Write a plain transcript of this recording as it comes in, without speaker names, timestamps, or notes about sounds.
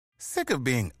Sick of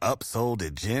being upsold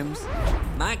at gyms?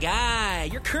 My guy,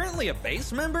 you're currently a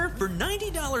base member? For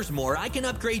 $90 more, I can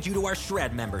upgrade you to our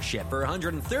Shred membership. For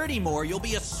 $130 more, you'll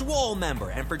be a Swole member.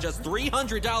 And for just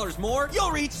 $300 more, you'll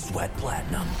reach Sweat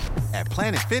Platinum. At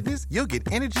Planet Fitness, you'll get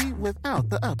energy without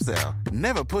the upsell.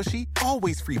 Never pushy,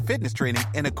 always free fitness training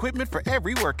and equipment for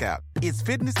every workout. It's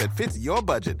fitness that fits your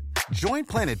budget. Join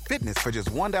Planet Fitness for just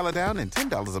 $1 down and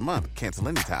 $10 a month. Cancel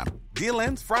anytime. Deal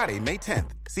ends Friday, May 10th.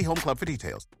 See Home Club for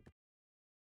details.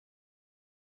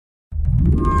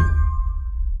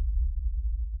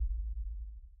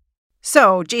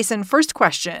 So, Jason, first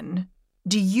question.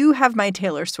 Do you have my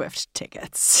Taylor Swift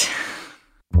tickets?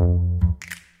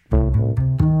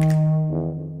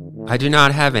 I do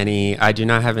not have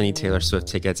any Taylor Swift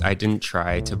tickets. I didn't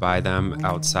try to buy them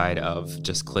outside of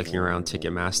just clicking around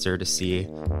Ticketmaster to see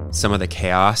some of the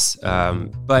chaos.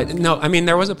 But no, I mean,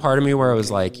 there was a part of me where I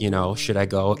was like, should I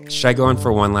go in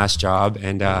for one last job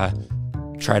and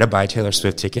try to buy Taylor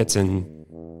Swift tickets and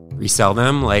resell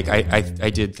them? Like I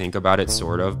did think about it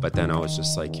sort of, but then I was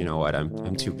just like, you know what,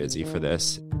 I'm too busy for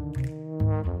this.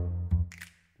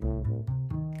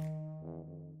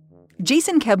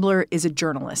 Jason Kebler is a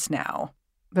journalist now,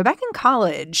 but back in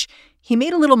college, he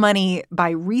made a little money by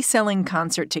reselling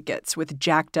concert tickets with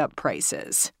jacked up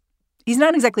prices. He's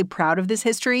not exactly proud of this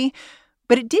history,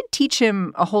 but it did teach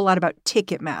him a whole lot about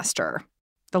Ticketmaster,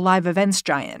 the live events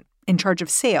giant in charge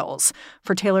of sales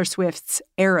for Taylor Swift's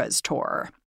Eras tour.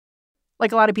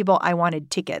 Like a lot of people, I wanted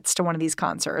tickets to one of these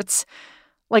concerts.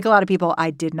 Like a lot of people,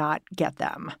 I did not get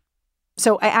them.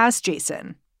 So I asked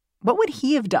Jason, what would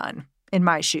he have done in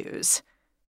my shoes?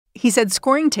 He said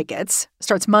scoring tickets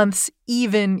starts months,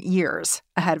 even years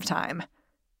ahead of time.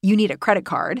 You need a credit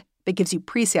card that gives you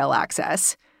pre-sale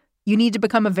access. You need to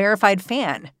become a verified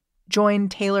fan, join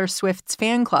Taylor Swift's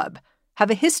fan club,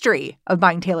 have a history of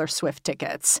buying Taylor Swift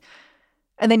tickets.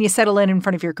 And then you settle in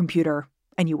front of your computer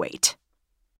and you wait.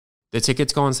 The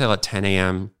tickets go on sale at 10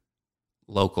 a.m.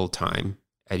 local time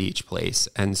at each place.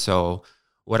 And so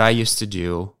what I used to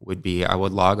do would be I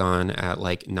would log on at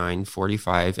like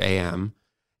 9:45 a.m.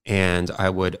 and I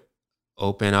would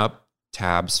open up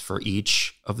tabs for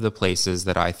each of the places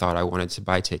that I thought I wanted to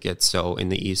buy tickets. So in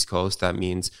the East Coast, that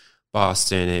means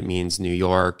Boston, it means New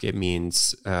York, it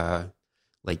means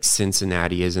like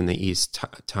Cincinnati is in the East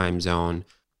time zone.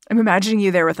 I'm imagining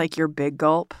you there with like your big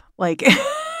gulp, like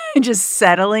just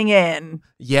settling in.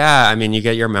 Yeah, I mean, you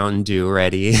get your Mountain Dew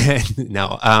ready.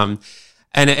 No,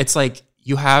 and it's like,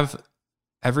 you have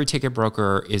every ticket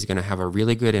broker is going to have a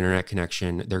really good internet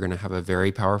connection. They're going to have a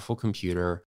very powerful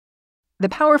computer. The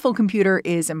powerful computer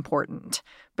is important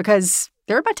because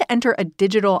they're about to enter a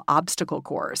digital obstacle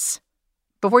course.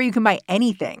 Before you can buy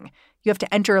anything, you have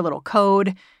to enter a little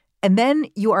code, and then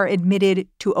you are admitted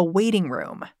to a waiting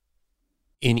room.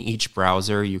 In each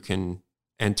browser, you can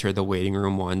enter the waiting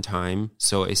room one time.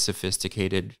 So a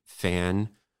sophisticated fan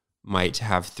might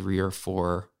have 3 or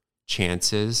 4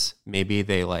 chances. Maybe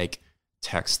they like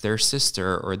text their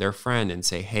sister or their friend and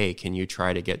say, hey, can you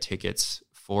try to get tickets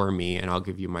for me and I'll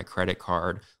give you my credit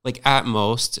card. Like at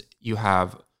most you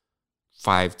have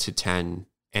 5 to 10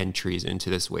 entries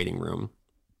into this waiting room.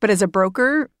 But as a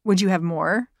broker, would you have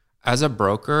more? As a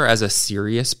broker, as a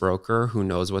serious broker who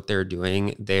knows what they're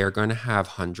doing, they are going to have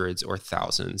hundreds or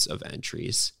thousands of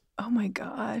entries. Oh my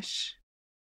gosh.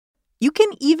 You can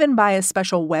even buy a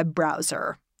special web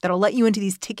browser that'll let you into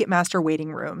these Ticketmaster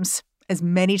waiting rooms as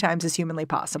many times as humanly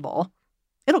possible.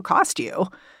 It'll cost you,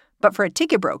 but for a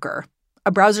ticket broker,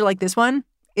 a browser like this one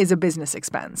is a business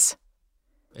expense.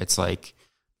 It's like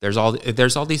there's all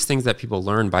these things that people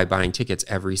learn by buying tickets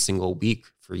every single week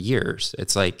for years.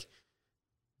 It's like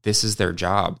this is their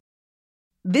job.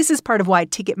 This is part of why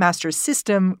Ticketmaster's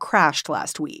system crashed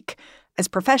last week, as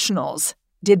professionals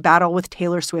did battle with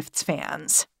Taylor Swift's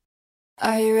fans.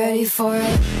 Are you ready for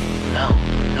it?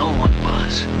 No one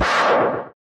was.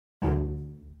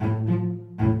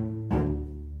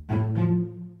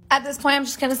 At this point, I'm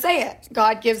just going to say it.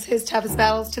 God gives his toughest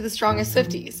battles to the strongest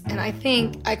Swifties, and I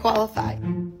think I qualify.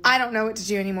 I don't know what to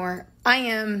do anymore. I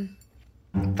am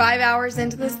 5 hours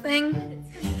into this thing.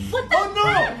 What the? Oh,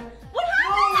 no! What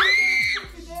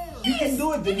happened? You can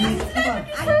do it, Denise. Come on.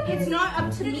 It's not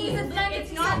up to me.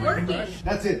 It's not working.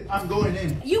 That's it. I'm going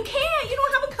in. You can't. You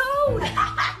don't have a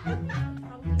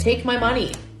code. Take my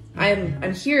money.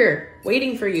 I'm here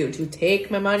waiting for you to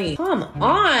take my money. Come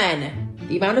on.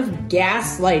 The amount of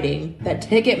gaslighting that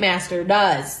Ticketmaster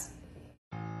does.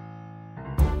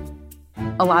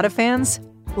 A lot of fans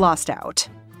lost out.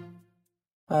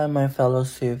 Hi, my fellow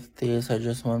Swifties. I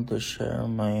just want to share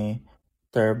my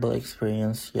terrible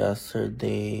experience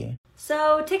yesterday.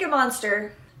 So, Ticket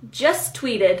Monster just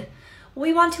tweeted,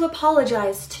 We want to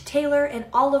apologize to Taylor and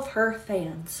all of her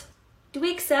fans. Do we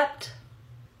accept?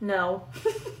 No.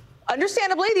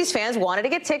 Understandably, these fans wanted to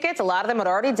get tickets. A lot of them had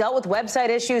already dealt with website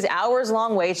issues,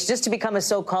 hours-long waits just to become a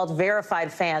so-called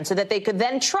verified fan so that they could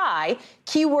then try,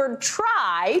 keyword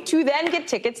try, to then get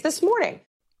tickets this morning.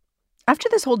 After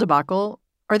this whole debacle,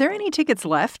 are there any tickets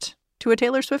left to a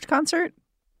Taylor Swift concert?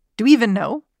 Do we even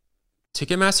know?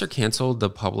 Ticketmaster canceled the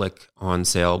public on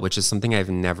sale, which is something I've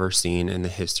never seen in the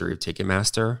history of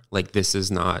Ticketmaster. Like, this is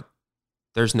not,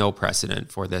 there's no precedent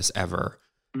for this ever.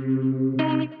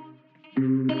 And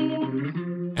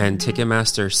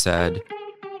Ticketmaster said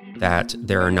that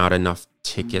there are not enough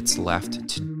tickets left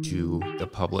to do the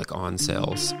public on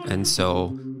sales. And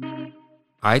so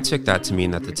I took that to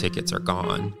mean that the tickets are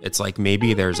gone. It's like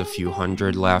maybe there's a few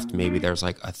hundred left, maybe there's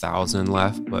like 1,000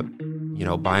 left, but you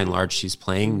know, by and large, she's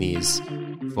playing these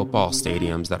football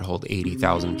stadiums that hold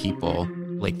 80,000 people.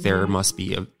 Like, there must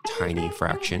be a tiny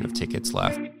fraction of tickets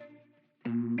left.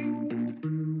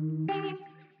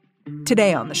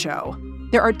 Today on the show,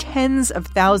 there are tens of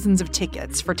thousands of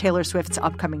tickets for Taylor Swift's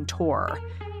upcoming tour.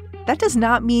 That does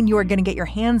not mean you are going to get your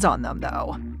hands on them,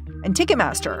 though. And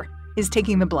Ticketmaster is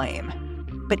taking the blame.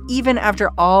 But even after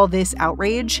all this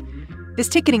outrage, this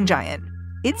ticketing giant,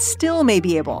 it still may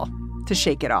be able to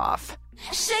shake it off.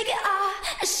 Shake it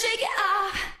off, shake it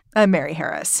off. I'm Mary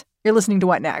Harris. You're listening to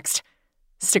What Next?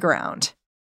 Stick around.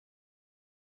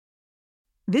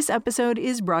 This episode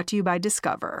is brought to you by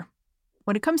Discover.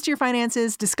 When it comes to your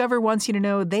finances, Discover wants you to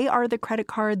know they are the credit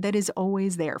card that is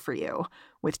always there for you.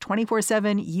 With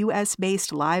 24/7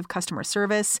 U.S.-based live customer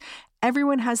service,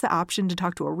 everyone has the option to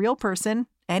talk to a real person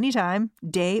anytime,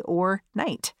 day or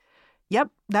night. Yep,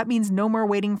 that means no more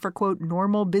waiting for, quote,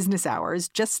 normal business hours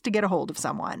just to get a hold of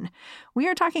someone. We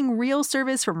are talking real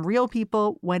service from real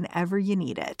people whenever you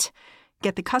need it.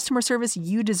 Get the customer service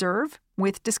you deserve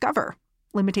with Discover.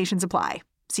 Limitations apply.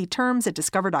 See terms at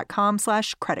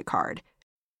discover.com/creditcard.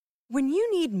 When you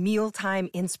need mealtime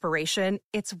inspiration,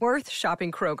 it's worth shopping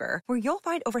Kroger, where you'll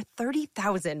find over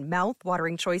 30,000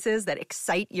 mouth-watering choices that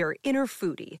excite your inner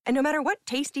foodie. And no matter what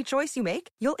tasty choice you make,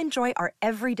 you'll enjoy our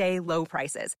everyday low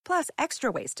prices, plus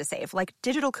extra ways to save, like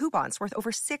digital coupons worth over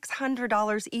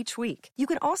 $600 each week. You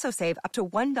can also save up to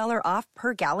 $1 off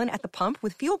per gallon at the pump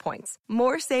with fuel points.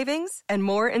 More savings and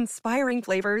more inspiring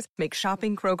flavors make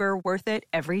shopping Kroger worth it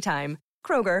every time.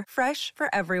 Kroger, fresh for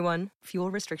everyone.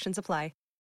 Fuel restrictions apply.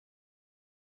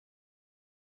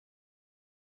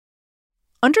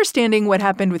 Understanding what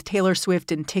happened with Taylor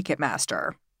Swift and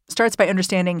Ticketmaster starts by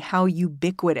understanding how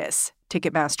ubiquitous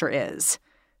Ticketmaster is.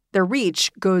 Their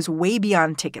reach goes way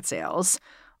beyond ticket sales.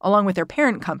 Along with their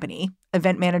parent company,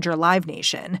 event manager Live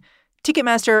Nation,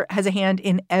 Ticketmaster has a hand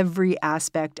in every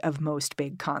aspect of most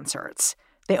big concerts.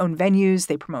 They own venues,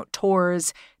 they promote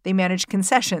tours, they manage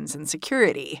concessions and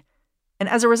security. And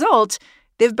as a result,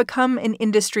 they've become an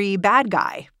industry bad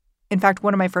guy. In fact,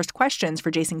 one of my first questions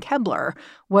for Jason Kebler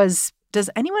was, does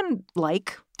anyone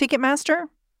like Ticketmaster?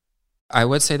 I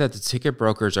would say that the ticket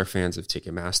brokers are fans of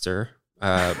Ticketmaster,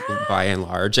 by and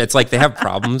large. It's like they have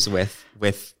problems with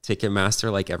Ticketmaster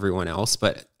like everyone else,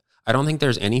 but I don't think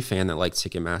there's any fan that likes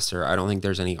Ticketmaster. I don't think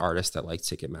there's any artist that likes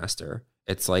Ticketmaster.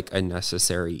 It's like a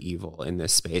necessary evil in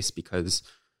this space because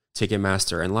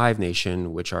Ticketmaster and Live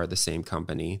Nation, which are the same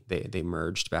company, they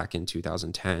merged back in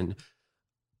 2010,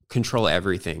 control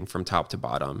everything from top to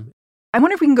bottom. I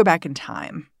wonder if we can go back in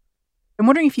time. I'm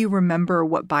wondering if you remember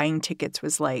what buying tickets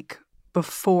was like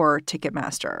before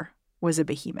Ticketmaster was a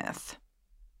behemoth.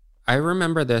 I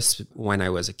remember this when I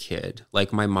was a kid.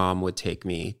 Like, my mom would take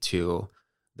me to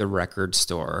the record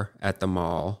store at the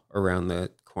mall around the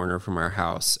corner from our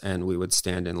house, and we would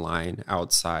stand in line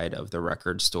outside of the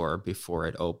record store before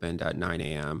it opened at 9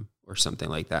 a.m. or something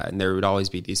like that. And there would always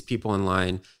be these people in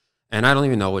line. And I don't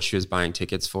even know what she was buying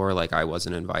tickets for. Like, I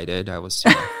wasn't invited. I was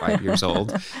 5 years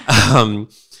old.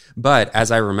 But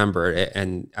as I remember it,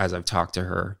 and as I've talked to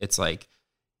her, it's like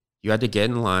you had to get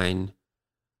in line,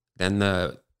 then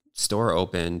the store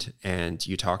opened, and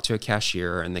you talked to a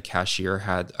cashier, and the cashier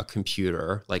had a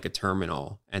computer, like a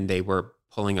terminal, and they were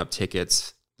pulling up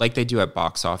tickets like they do at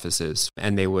box offices.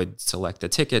 And they would select the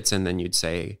tickets, and then you'd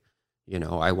say, you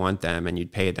know, I want them, and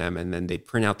you'd pay them, and then they'd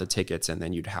print out the tickets, and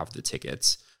then you'd have the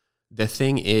tickets. The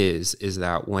thing is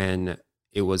that when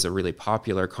it was a really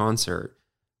popular concert,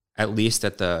 at least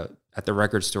at the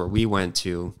record store we went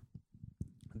to,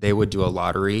 they would do a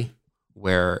lottery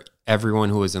where everyone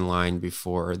who was in line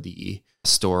before the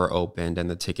store opened and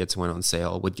the tickets went on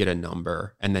sale would get a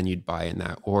number, and then you'd buy in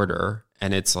that order.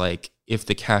 And it's like, if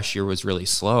the cashier was really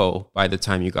slow, by the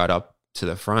time you got up to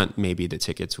the front, maybe the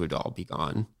tickets would all be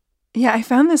gone. Yeah, I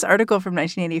found this article from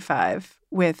 1985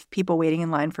 with people waiting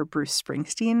in line for Bruce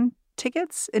Springsteen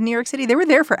tickets in New York City. They were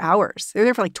there for hours. They were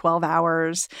there for like 12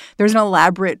 hours. There was an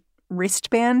elaborate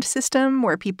wristband system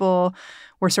where people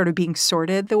were sort of being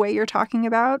sorted the way you're talking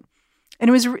about. And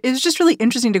it was just really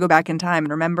interesting to go back in time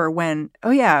and remember when,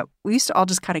 oh yeah, we used to all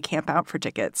just kind of camp out for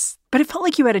tickets. But it felt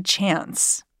like you had a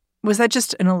chance. Was that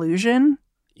just an illusion?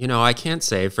 You know, I can't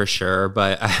say for sure,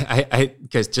 but I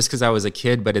because I was a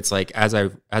kid, but it's like as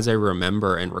I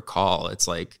remember and recall, it's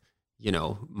like, you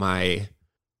know, my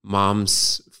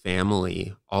mom's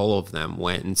family, all of them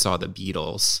went and saw the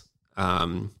Beatles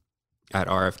at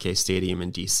RFK Stadium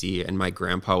in DC, and my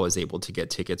grandpa was able to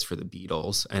get tickets for the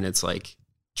Beatles. And it's like,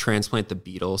 transplant the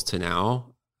Beatles to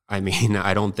now. I mean,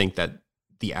 I don't think that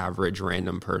the average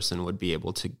random person would be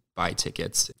able to buy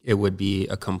tickets. It would be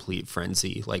a complete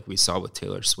frenzy like we saw with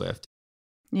Taylor Swift.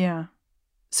 Yeah.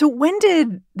 So when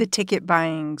did the ticket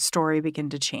buying story begin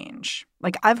to change?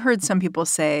 Like, I've heard some people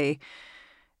say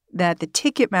that the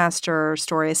Ticketmaster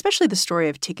story, especially the story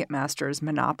of Ticketmaster's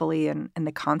monopoly and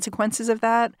the consequences of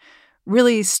that,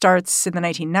 really starts in the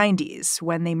 1990s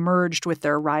when they merged with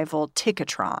their rival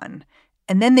Ticketron.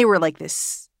 And then they were like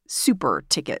this super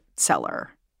ticket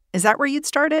seller. Is that where you'd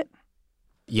start it?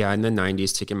 Yeah, in the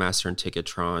 90s, Ticketmaster and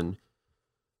Ticketron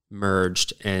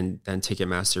merged, and then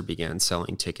Ticketmaster began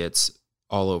selling tickets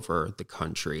all over the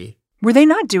country. Were they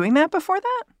not doing that before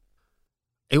that?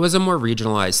 It was a more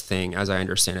regionalized thing, as I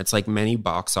understand. It's like many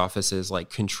box offices like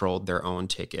controlled their own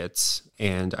tickets.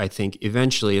 And I think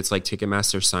eventually it's like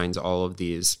Ticketmaster signs all of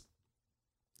these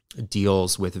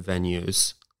deals with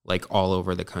venues like all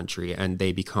over the country, and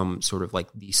they become sort of like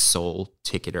the sole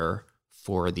ticketer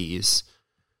for these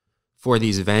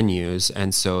venues.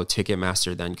 And so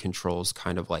Ticketmaster then controls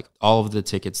kind of like all of the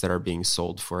tickets that are being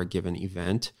sold for a given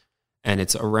event. And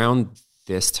it's around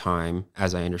this time,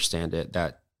 as I understand it,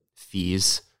 that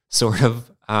fees sort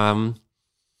of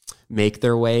make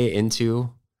their way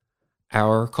into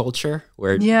our culture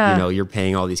where, you know, you're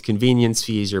paying all these convenience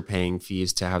fees, you're paying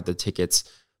fees to have the tickets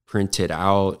printed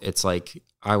out. It's like,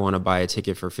 I want to buy a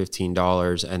ticket for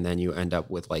 $15, and then you end up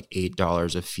with like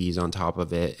 $8 of fees on top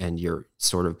of it, and you're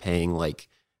sort of paying like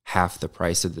half the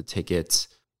price of the tickets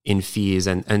in fees.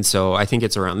 And so I think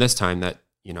it's around this time that,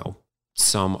 you know,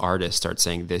 some artists start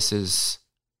saying, this is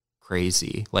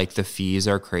crazy. Like, the fees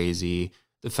are crazy.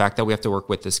 The fact that we have to work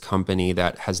with this company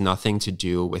that has nothing to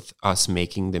do with us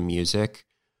making the music,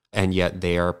 and yet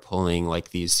they are pulling like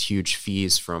these huge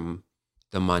fees from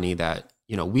the money that,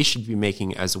 you know, we should be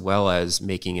making, as well as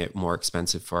making it more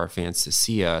expensive for our fans to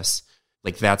see us.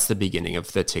 Like, that's the beginning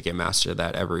of the Ticketmaster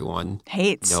that everyone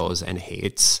knows and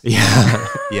hates. Yeah.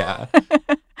 Yeah.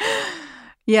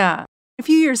 Yeah. A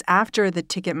few years after the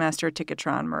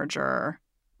Ticketmaster-Ticketron merger,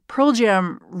 Pearl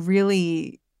Jam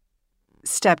really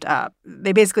stepped up.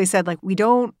 They basically said, like, we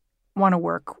don't want to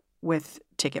work with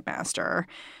Ticketmaster.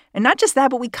 And not just that,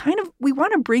 but we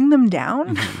want to bring them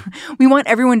down. Mm-hmm. We want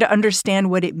everyone to understand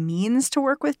what it means to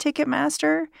work with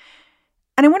Ticketmaster.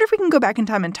 And I wonder if we can go back in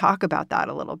time and talk about that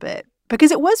a little bit, because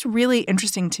it was really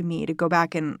interesting to me to go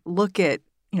back and look at,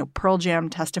 you know, Pearl Jam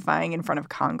testifying in front of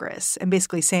Congress and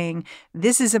basically saying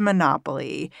this is a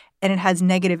monopoly and it has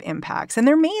negative impacts. And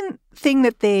their main thing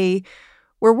that they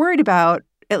were worried about,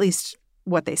 at least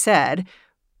what they said,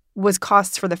 was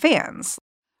costs for the fans.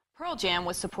 Pearl Jam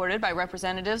was supported by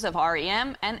representatives of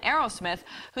REM and Aerosmith,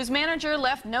 whose manager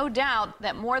left no doubt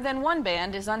that more than one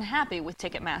band is unhappy with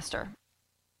Ticketmaster.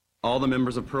 All the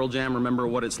members of Pearl Jam remember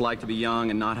what it's like to be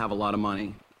young and not have a lot of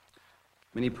money.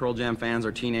 Many Pearl Jam fans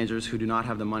are teenagers who do not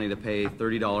have the money to pay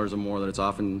 $30 or more that it's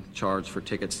often charged for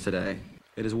tickets today.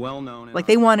 It is well known. Like,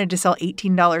 they wanted to sell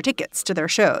 $18 tickets to their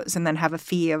shows and then have a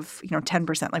fee of, you know,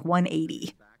 10%, like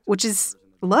 $180, which is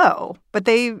low. But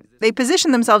they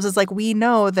position themselves as like, we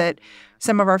know that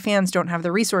some of our fans don't have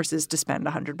the resources to spend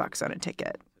 $100 on a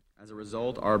ticket. As a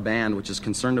result, our band, which is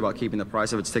concerned about keeping the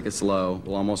price of its tickets low,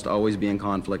 will almost always be in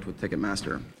conflict with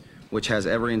Ticketmaster, which has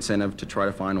every incentive to try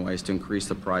to find ways to increase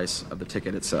the price of the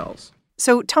ticket it sells.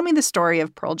 So tell me the story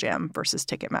of Pearl Jam versus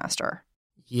Ticketmaster.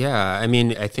 Yeah, I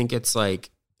mean, I think it's like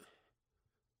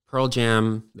Pearl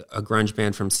Jam, a grunge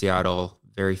band from Seattle,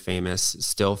 very famous,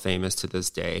 still famous to this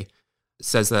day,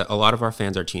 says that a lot of our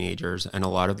fans are teenagers and a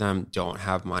lot of them don't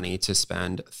have money to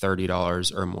spend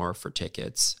 $30 or more for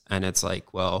tickets. And it's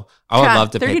like, well, I would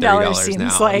love to pay $30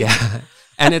 now. Like... Yeah.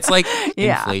 And it's like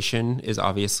inflation is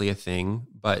obviously a thing,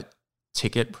 but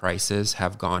ticket prices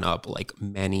have gone up like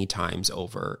many times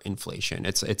over inflation.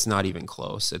 It's not even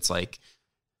close. It's like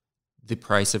the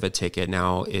price of a ticket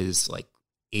now is like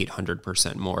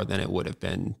 800% more than it would have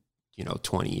been, you know,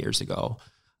 20 years ago.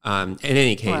 In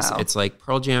any case, Wow. it's like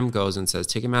Pearl Jam goes and says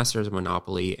Ticketmaster is a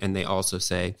monopoly. And they also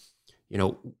say,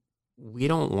 we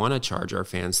don't want to charge our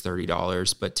fans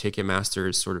 $30, but Ticketmaster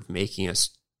is sort of making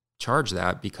us charge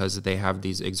that because they have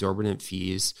these exorbitant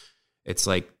fees. It's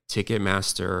like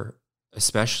Ticketmaster,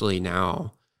 especially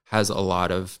now, has a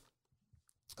lot of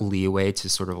leeway to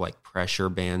sort of like pressure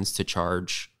bands to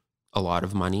charge a lot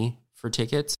of money for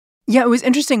tickets. Yeah, it was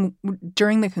interesting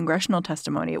during the congressional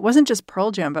testimony. It wasn't just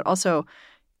Pearl Jam, but also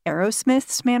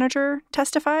Aerosmith's manager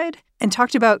testified and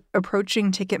talked about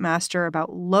approaching Ticketmaster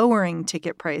about lowering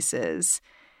ticket prices.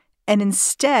 And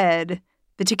instead,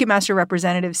 the Ticketmaster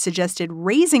representative suggested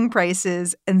raising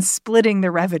prices and splitting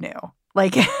the revenue.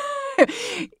 Like,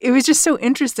 it was just so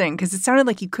interesting because it sounded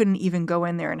like you couldn't even go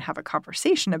in there and have a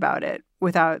conversation about it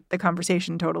without the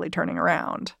conversation totally turning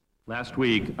around. Last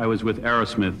week, I was with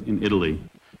Aerosmith in Italy,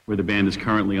 where the band is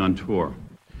currently on tour.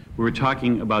 We were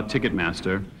talking about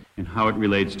Ticketmaster and how it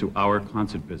relates to our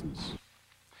concert business.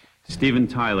 Steven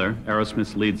Tyler,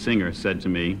 Aerosmith's lead singer, said to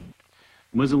me,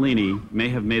 Mussolini may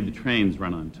have made the trains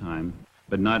run on time,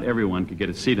 but not everyone could get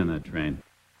a seat on that train.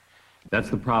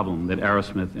 That's the problem that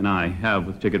Aerosmith and I have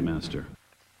with Ticketmaster.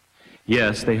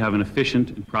 Yes, they have an efficient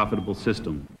and profitable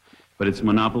system, but its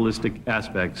monopolistic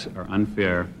aspects are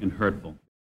unfair and hurtful.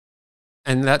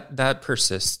 And that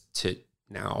persists to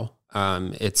now.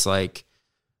 It's like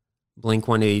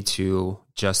Blink-182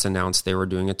 just announced they were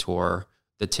doing a tour.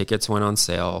 The tickets went on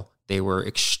sale. They were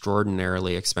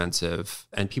extraordinarily expensive,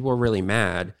 and people were really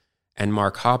mad. And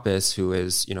Mark Hoppus, who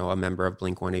is, a member of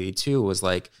Blink-182, was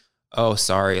like, oh,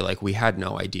 sorry, like we had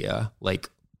no idea. Like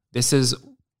this is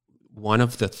one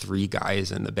of the three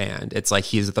guys in the band. It's like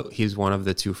he's one of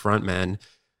the two frontmen.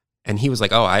 And he was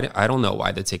like, oh, I don't know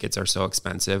why the tickets are so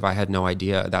expensive. I had no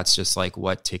idea. That's just like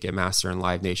what Ticketmaster and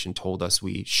Live Nation told us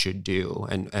we should do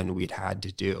and we'd had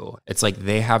to do. It's like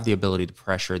they have the ability to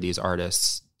pressure these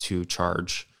artists to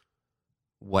charge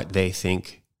what they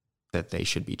think that they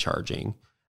should be charging.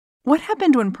 What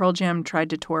happened when Pearl Jam tried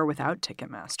to tour without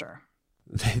Ticketmaster?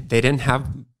 They didn't have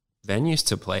venues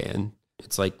to play in.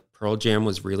 It's like Pearl Jam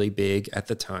was really big at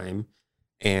the time,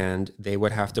 and they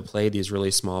would have to play these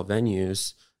really small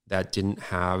venues that didn't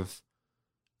have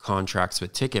contracts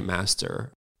with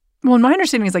Ticketmaster. Well, my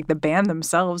understanding is like the band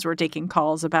themselves were taking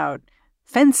calls about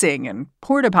fencing and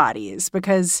porta potties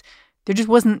because there just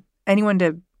wasn't anyone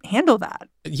to handle that.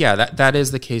 Yeah, that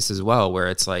is the case as well, where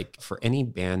it's like for any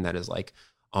band that is like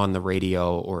on the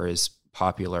radio or is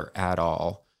popular at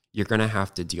all, you're going to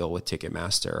have to deal with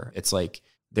Ticketmaster. It's like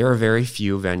there are very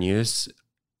few venues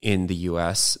in the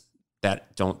US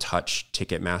that don't touch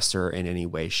Ticketmaster in any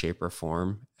way, shape, or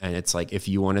form. And it's like if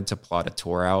you wanted to plot a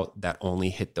tour out that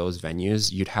only hit those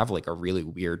venues, you'd have like a really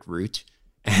weird route,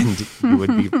 and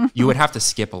you would have to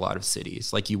skip a lot of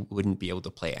cities. Like you wouldn't be able to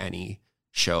play any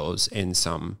shows in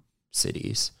some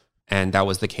cities. And that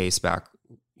was the case back,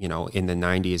 in the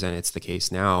 90s, and it's the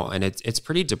case now. And it's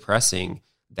pretty depressing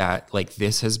that like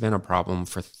this has been a problem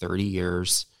for 30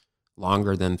 years,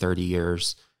 longer than 30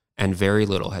 years. And very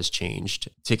little has changed.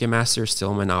 Ticketmaster is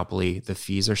still a monopoly. The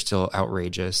fees are still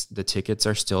outrageous. The tickets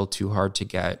are still too hard to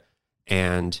get.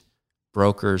 And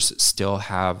brokers still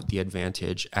have the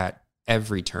advantage at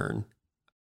every turn.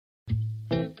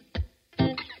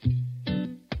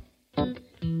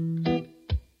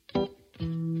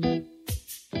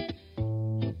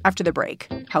 After the break,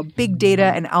 how big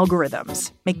data and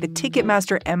algorithms make the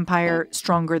Ticketmaster empire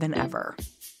stronger than ever.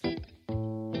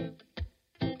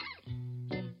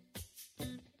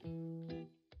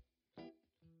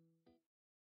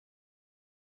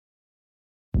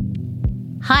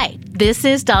 Hi, this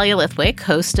is Dahlia Lithwick,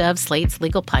 host of Slate's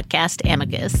legal podcast,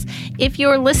 Amicus. If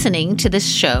you're listening to this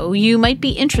show, you might be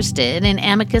interested in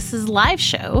Amicus's live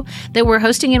show that we're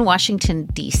hosting in Washington,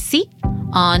 D.C.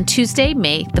 on Tuesday,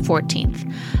 May the 14th.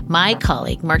 My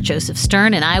colleague, Mark Joseph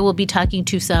Stern, and I will be talking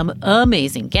to some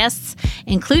amazing guests,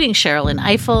 including Sherrilyn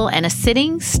Ifill and a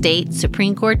sitting state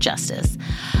Supreme Court justice,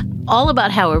 all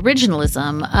about how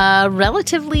originalism, a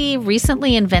relatively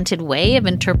recently invented way of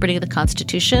interpreting the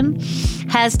Constitution,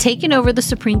 has taken over the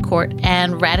Supreme Court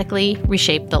and radically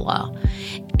reshaped the law.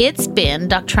 It's been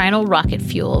doctrinal rocket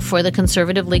fuel for the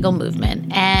conservative legal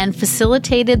movement and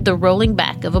facilitated the rolling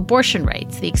back of abortion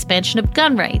rights, the expansion of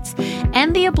gun rights,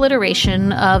 and the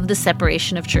obliteration of the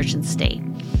separation of church and state.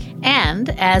 And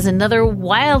as another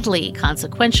wildly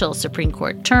consequential Supreme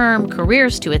Court term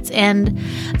careers to its end,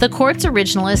 the court's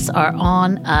originalists are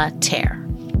on a tear.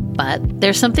 But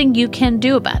there's something you can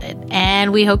do about it,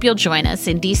 and we hope you'll join us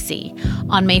in D.C.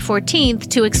 on May 14th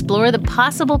to explore the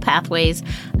possible pathways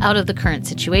out of the current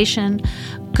situation.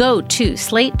 Go to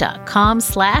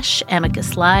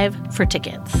slate.com/amicuslive for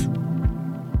tickets.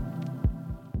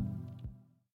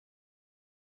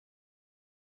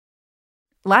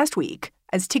 Last week,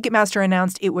 as Ticketmaster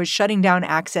announced it was shutting down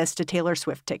access to Taylor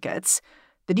Swift tickets,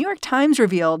 the New York Times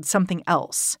revealed something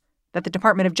else, that the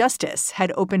Department of Justice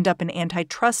had opened up an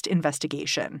antitrust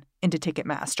investigation into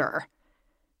Ticketmaster.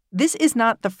 This is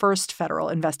not the first federal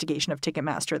investigation of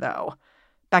Ticketmaster, though.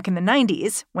 Back in the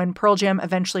 90s, when Pearl Jam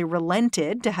eventually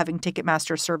relented to having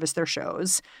Ticketmaster service their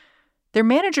shows, their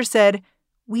manager said,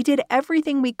 "We did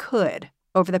everything we could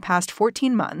over the past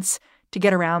 14 months to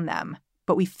get around them,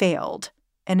 but we failed,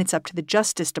 and it's up to the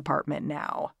Justice Department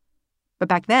now." But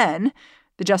back then,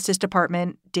 the Justice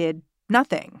Department did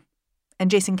nothing. And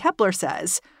Jason Kepler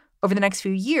says, over the next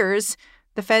few years,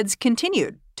 the feds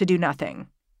continued to do nothing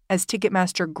as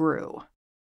Ticketmaster grew.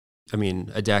 I mean,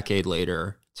 a decade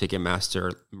later,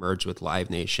 Ticketmaster merged with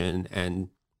Live Nation, and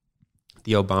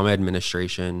the Obama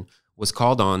administration was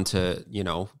called on to,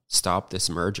 stop this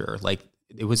merger. Like,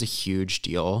 it was a huge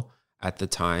deal at the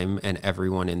time, and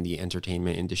everyone in the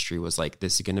entertainment industry was like,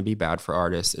 this is going to be bad for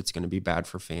artists. It's going to be bad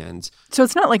for fans. So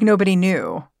it's not like nobody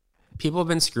knew. People have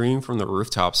been screaming from the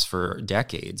rooftops for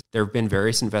decades. There have been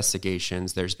various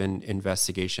investigations. There's been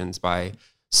investigations by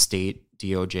state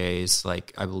DOJs,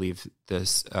 like I believe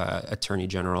this Attorney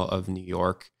General of New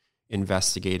York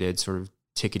investigated sort of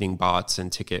ticketing bots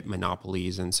and ticket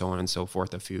monopolies and so on and so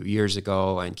forth a few years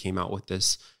ago and came out with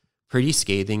this pretty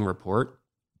scathing report.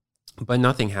 But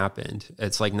nothing happened.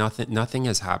 It's like nothing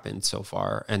has happened so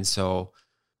far. And so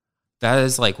that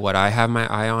is like what I have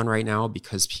my eye on right now,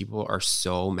 because people are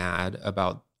so mad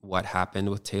about what happened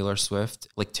with Taylor Swift.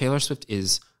 Like, Taylor Swift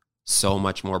is so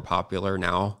much more popular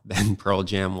now than Pearl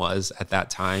Jam was at that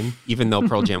time, even though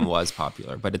Pearl Jam was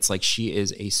popular. But it's like she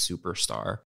is a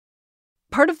superstar.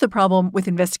 Part of the problem with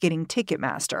investigating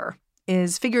Ticketmaster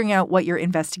is figuring out what you're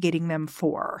investigating them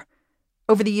for.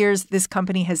 Over the years, this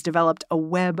company has developed a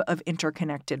web of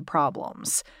interconnected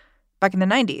problems. Back in the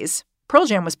 90s, Pearl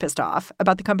Jam was pissed off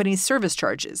about the company's service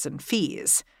charges and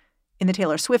fees. In the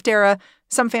Taylor Swift era,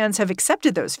 some fans have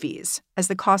accepted those fees as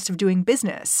the cost of doing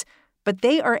business, but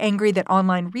they are angry that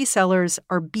online resellers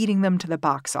are beating them to the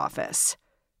box office.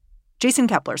 Jason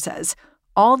Kepler says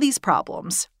all these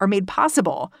problems are made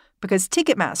possible because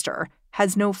Ticketmaster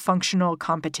has no functional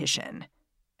competition,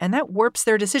 and that warps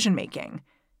their decision-making.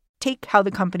 Take how the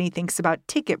company thinks about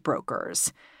ticket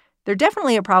brokers. They're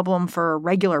definitely a problem for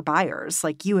regular buyers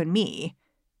like you and me.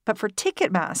 But for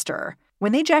Ticketmaster,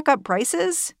 when they jack up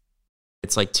prices,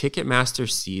 it's like Ticketmaster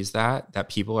sees that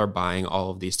people are buying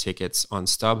all of these tickets on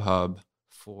StubHub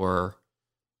for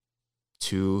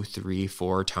 2, 3,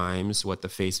 4 times what the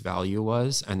face value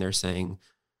was. And they're saying,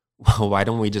 well, why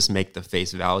don't we just make the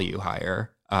face value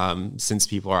higher since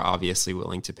people are obviously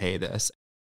willing to pay this?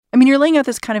 I mean, you're laying out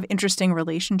this kind of interesting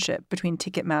relationship between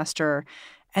Ticketmaster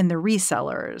and the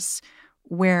resellers,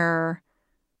 where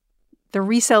the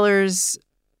resellers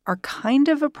are kind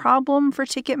of a problem for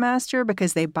Ticketmaster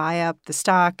because they buy up the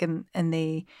stock and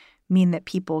they mean that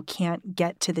people can't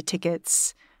get to the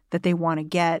tickets that they want to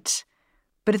get.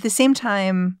 But at the same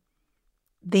time,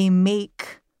 they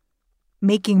make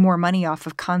making more money off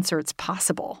of concerts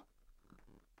possible.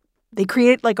 They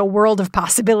create like a world of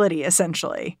possibility,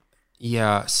 essentially.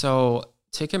 Yeah, so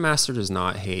Ticketmaster does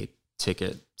not hate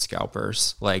ticket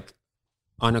scalpers. Like,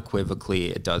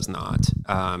 unequivocally, it does not.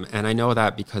 And I know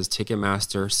that because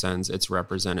Ticketmaster sends its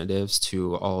representatives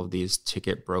to all of these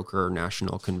ticket broker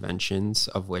national conventions,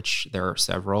 of which there are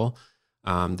several.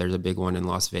 There's a big one in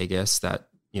Las Vegas that,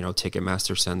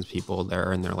 Ticketmaster sends people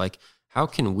there, and they're like, how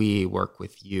can we work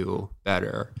with you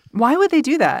better? Why would they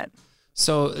do that?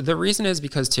 So the reason is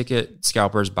because ticket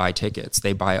scalpers buy tickets.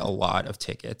 They buy a lot of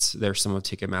tickets. They're some of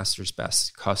Ticketmaster's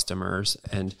best customers.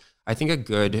 And I think a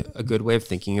good way of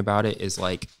thinking about it is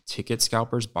like ticket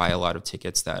scalpers buy a lot of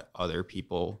tickets that other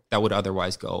people that would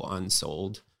otherwise go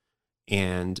unsold.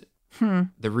 And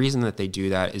the reason that they do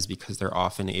that is because they're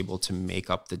often able to make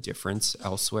up the difference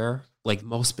elsewhere. Like,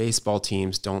 most baseball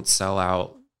teams don't sell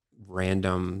out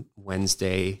random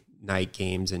Wednesday night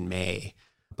games in May.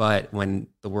 But when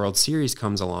the World Series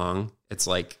comes along, it's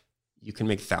like you can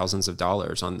make thousands of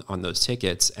dollars on those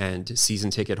tickets, and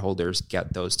season ticket holders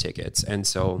get those tickets. And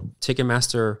so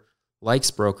Ticketmaster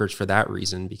likes brokers for that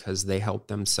reason, because they help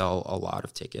them sell a lot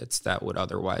of tickets that would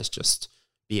otherwise just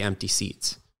be empty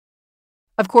seats.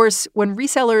 Of course, when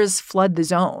resellers flood the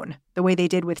zone, the way they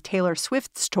did with Taylor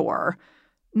Swift's tour,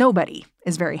 nobody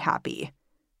is very happy,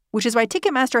 which is why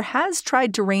Ticketmaster has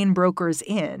tried to rein brokers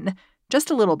in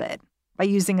just a little bit by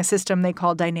using a system they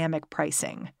call dynamic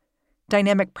pricing.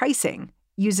 Dynamic pricing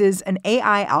uses an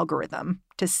AI algorithm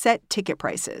to set ticket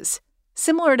prices,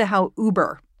 similar to how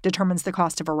Uber determines the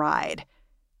cost of a ride.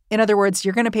 In other words,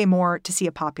 you're going to pay more to see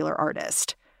a popular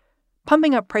artist.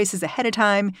 pumping up prices ahead of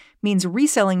time means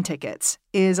reselling tickets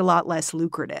is a lot less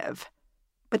lucrative.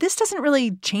 But this doesn't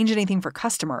really change anything for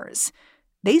customers.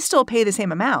 They still pay the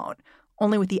same amount,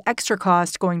 only with the extra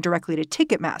cost going directly to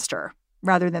Ticketmaster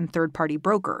rather than third-party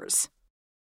brokers.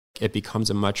 It becomes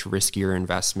a much riskier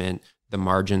investment. The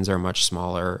margins are much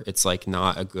smaller. It's like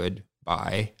not a good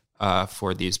buy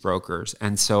for these brokers.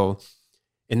 And so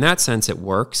in that sense, it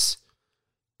works.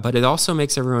 But it also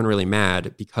makes everyone really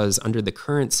mad because under the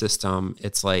current system,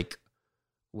 it's like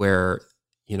where,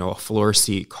 a floor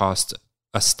seat costs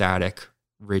a static,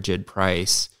 rigid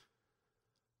price.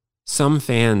 Some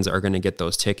fans are going to get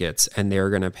those tickets and they're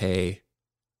going to pay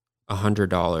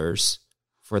 $100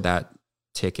 for that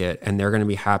ticket, and they're going to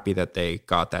be happy that they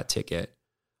got that ticket.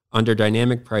 Under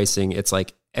dynamic pricing, it's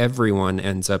like everyone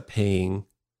ends up paying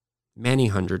many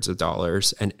hundreds of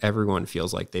dollars and everyone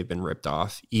feels like they've been ripped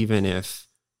off, even if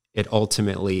it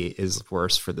ultimately is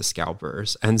worse for the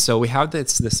scalpers. And so we have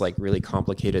this like really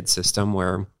complicated system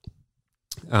where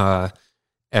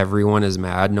everyone is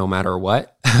mad no matter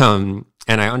what. And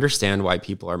I understand why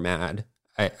people are mad.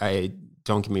 I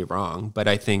don't get me wrong, but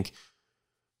I think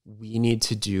we need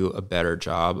to do a better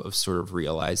job of sort of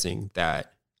realizing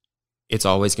that it's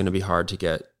always going to be hard to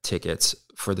get tickets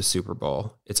for the Super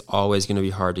Bowl. It's always going to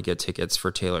be hard to get tickets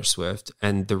for Taylor Swift.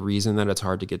 And the reason that it's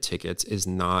hard to get tickets is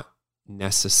not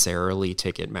necessarily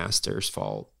Ticketmaster's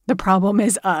fault. The problem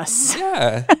is us.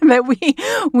 Yeah.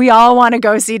 That we all want to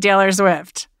go see Taylor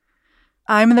Swift.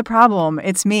 I'm the problem.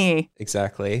 It's me.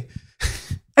 Exactly.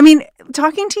 I mean,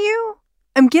 talking to you,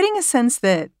 I'm getting a sense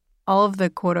that all of the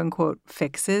quote unquote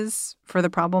fixes for the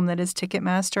problem that is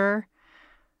Ticketmaster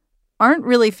aren't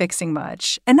really fixing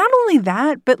much. And not only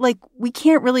that, but like we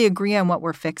can't really agree on what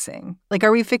we're fixing. Like,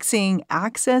 are we fixing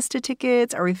access to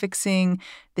tickets? Are we fixing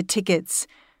the tickets'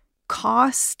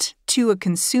 cost to a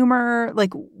consumer?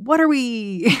 Like, what are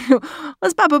we?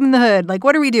 Let's pop up in the hood. Like,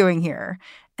 what are we doing here?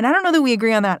 And I don't know that we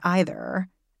agree on that either.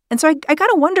 And so I got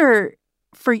to wonder,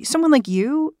 for someone like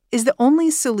you, is the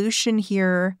only solution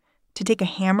here to take a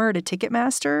hammer to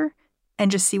Ticketmaster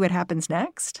and just see what happens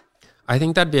next? I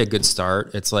think that'd be a good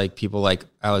start. It's like people like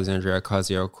Alexandria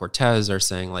Ocasio-Cortez are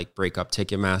saying like break up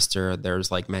Ticketmaster.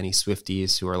 There's like many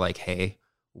Swifties who are like, hey,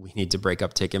 we need to break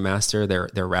up Ticketmaster. They're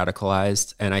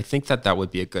radicalized. And I think that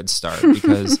would be a good start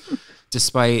because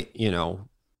despite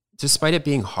it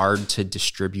being hard to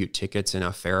distribute tickets in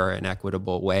a fair and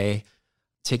equitable way,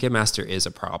 Ticketmaster is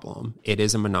a problem. It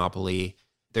is a monopoly.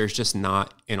 There's just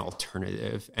not an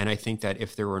alternative. And I think that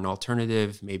if there were an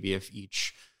alternative, maybe if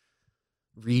each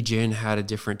region had a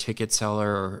different ticket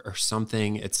seller or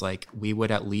something, it's like we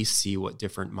would at least see what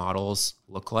different models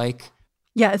look like.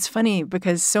 Yeah, it's funny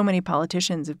because so many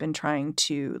politicians have been trying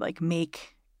to like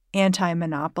make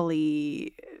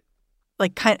anti-monopoly,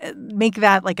 like make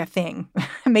that like a thing,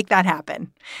 make that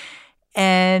happen.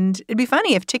 And it'd be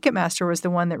funny if Ticketmaster was the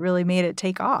one that really made it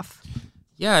take off.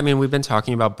 Yeah, I mean, we've been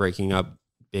talking about breaking up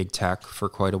big tech for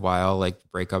quite a while, like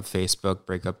break up Facebook,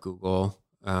 break up Google.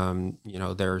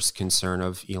 There's concern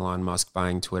of Elon Musk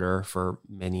buying Twitter for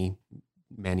many,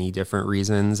 many different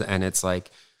reasons. And it's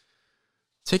like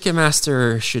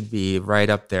Ticketmaster should be right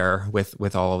up there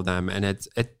with all of them. And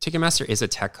Ticketmaster is a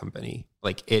tech company.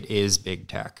 Like it is big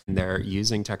tech. And they're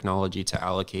using technology to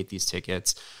allocate these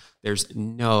tickets. There's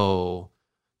no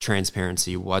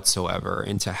transparency whatsoever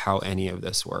into how any of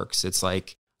this works. It's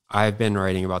like I've been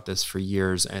writing about this for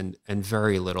years and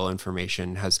very little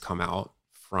information has come out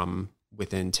from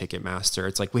within Ticketmaster.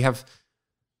 It's like we have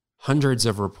hundreds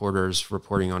of reporters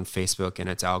reporting on Facebook and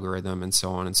its algorithm and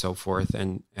so on and so forth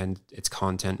and its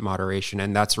content moderation.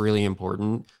 And that's really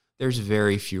important. There's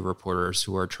very few reporters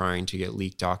who are trying to get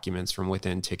leaked documents from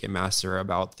within Ticketmaster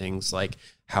about things like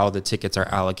how the tickets are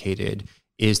allocated.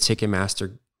 Is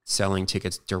Ticketmaster selling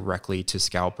tickets directly to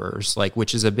scalpers, like,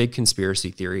 which is a big conspiracy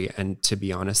theory. And to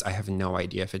be honest, I have no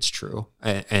idea if it's true.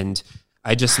 And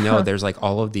I just know there's like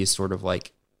all of these sort of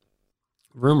like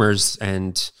rumors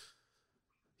and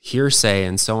hearsay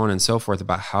and so on and so forth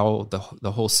about how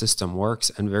the whole system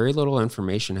works. And very little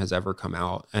information has ever come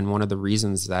out. And one of the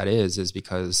reasons that is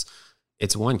because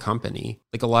it's one company.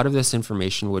 Like a lot of this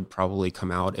information would probably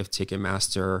come out if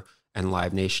Ticketmaster and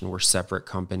Live Nation were separate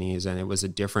companies and it was a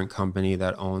different company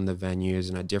that owned the venues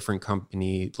and a different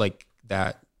company like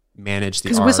that managed the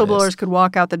artists. Because whistleblowers could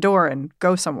walk out the door and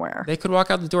go somewhere. They could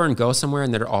walk out the door and go somewhere,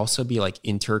 and there'd also be like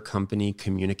intercompany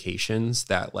communications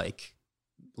that like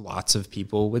lots of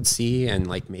people would see, and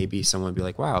like maybe someone would be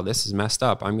like, wow, this is messed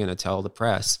up, I'm going to tell the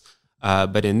press.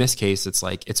 But in this case, it's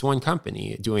like it's one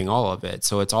company doing all of it.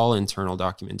 So it's all internal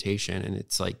documentation, and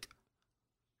it's like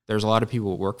there's a lot of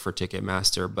people who work for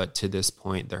Ticketmaster, but to this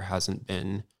point, there hasn't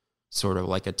been sort of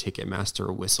like a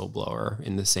Ticketmaster whistleblower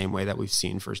in the same way that we've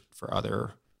seen for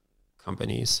other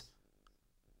companies.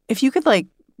 If you could like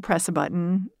press a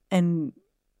button and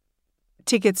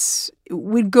tickets,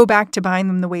 we'd go back to buying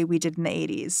them the way we did in the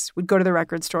 80s. We'd go to the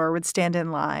record store, would stand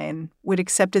in line, would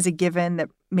accept as a given that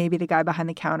maybe the guy behind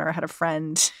the counter had a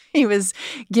friend he was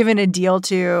given a deal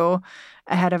to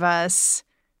ahead of us.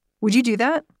 Would you do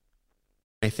that?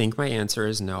 I think my answer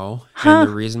is no. And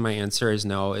the reason my answer is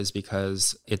no is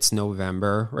because it's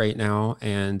November right now,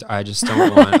 and I just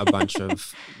don't want a bunch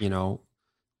of,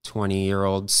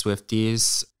 20-year-old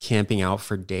Swifties camping out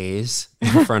for days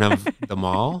in front of the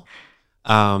mall.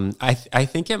 I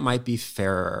think it might be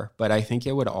fairer, but I think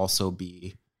it would also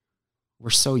be,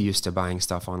 we're so used to buying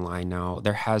stuff online now.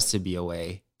 There has to be a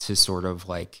way to sort of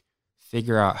like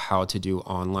figure out how to do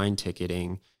online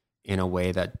ticketing in a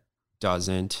way that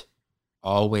doesn't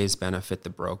always benefit the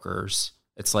brokers.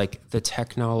 It's like the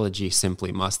technology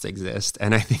simply must exist,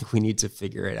 and I think we need to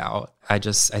figure it out. I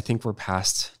think we're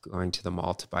past going to the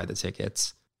mall to buy the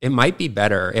tickets. It might be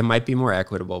better. It might be more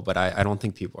equitable, but I don't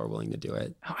think people are willing to do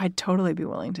it. Oh, I'd totally be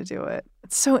willing to do it.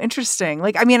 It's so interesting.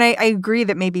 Like, I mean, I agree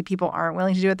that maybe people aren't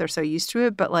willing to do it. They're so used to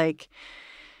it. But like,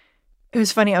 it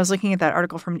was funny. I was looking at that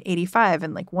article from 85,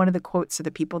 and like one of the quotes of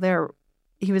the people there,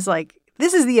 he was like,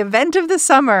 "This is the event of the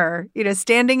summer,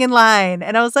 standing in line."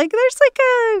 And I was like, there's like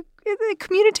a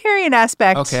communitarian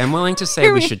aspect. Okay, I'm willing to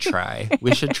say we should try.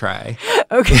 We should try.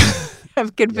 Okay,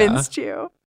 I've convinced you.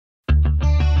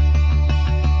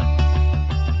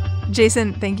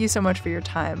 Jason, thank you so much for your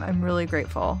time. I'm really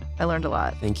grateful. I learned a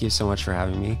lot. Thank you so much for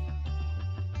having me.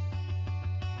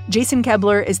 Jason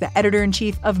Kebler is the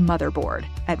editor-in-chief of Motherboard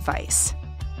at Vice.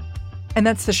 And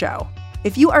that's the show.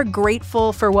 If you are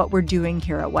grateful for what we're doing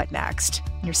here at What Next,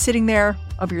 and you're sitting there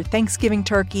over your Thanksgiving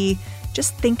turkey,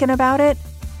 just thinking about it,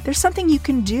 there's something you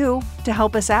can do to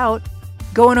help us out.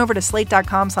 Go on over to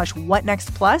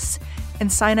slate.com/whatnextplus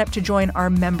and sign up to join our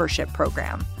membership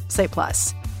program, Slate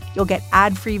Plus. You'll get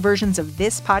ad-free versions of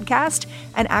this podcast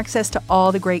and access to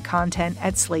all the great content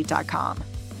at slate.com.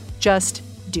 Just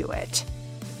do it.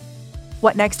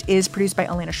 What Next is produced by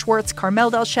Elena Schwartz, Carmel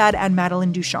Delshad, and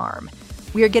Madeline Ducharme.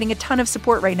 We are getting a ton of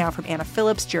support right now from Anna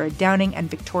Phillips, Jared Downing,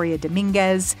 and Victoria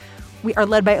Dominguez. We are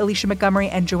led by Alicia Montgomery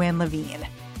and Joanne Levine.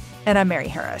 And I'm Mary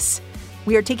Harris.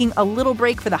 We are taking a little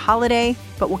break for the holiday,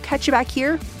 but we'll catch you back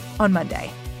here on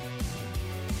Monday.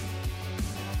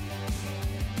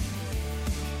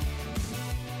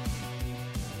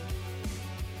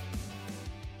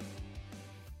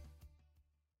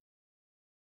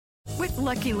 With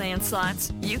Lucky Land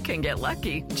Slots, you can get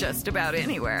lucky just about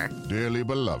anywhere. Dearly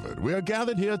beloved, we are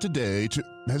gathered here today to...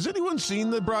 Has anyone seen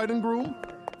the bride and groom?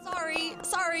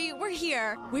 Sorry, we're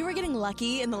here. We were getting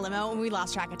lucky in the limo and we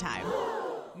lost track of time.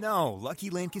 No, Lucky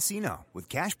Land Casino, with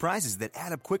cash prizes that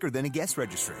add up quicker than a guest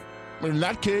registry. In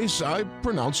that case, I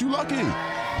pronounce you lucky.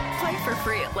 Play for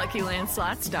free at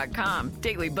LuckyLandSlots.com.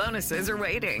 Daily bonuses are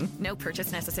waiting. No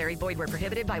purchase necessary. Void where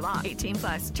prohibited by law.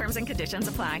 18+. Terms and conditions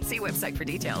apply. See website for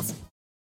details.